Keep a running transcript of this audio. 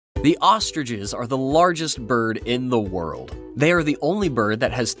The ostriches are the largest bird in the world. They are the only bird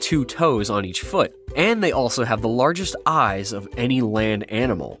that has 2 toes on each foot, and they also have the largest eyes of any land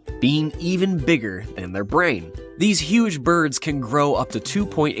animal, being even bigger than their brain. These huge birds can grow up to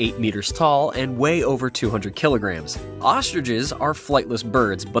 2.8 meters tall and weigh over 200 kilograms. Ostriches are flightless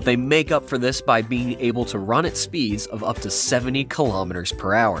birds, but they make up for this by being able to run at speeds of up to 70 kilometers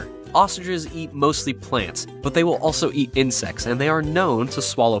per hour. Ostriches eat mostly plants, but they will also eat insects, and they are known to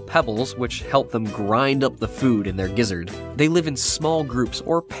swallow pebbles, which help them grind up the food in their gizzard. They live in small groups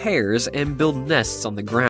or pairs and build nests on the ground.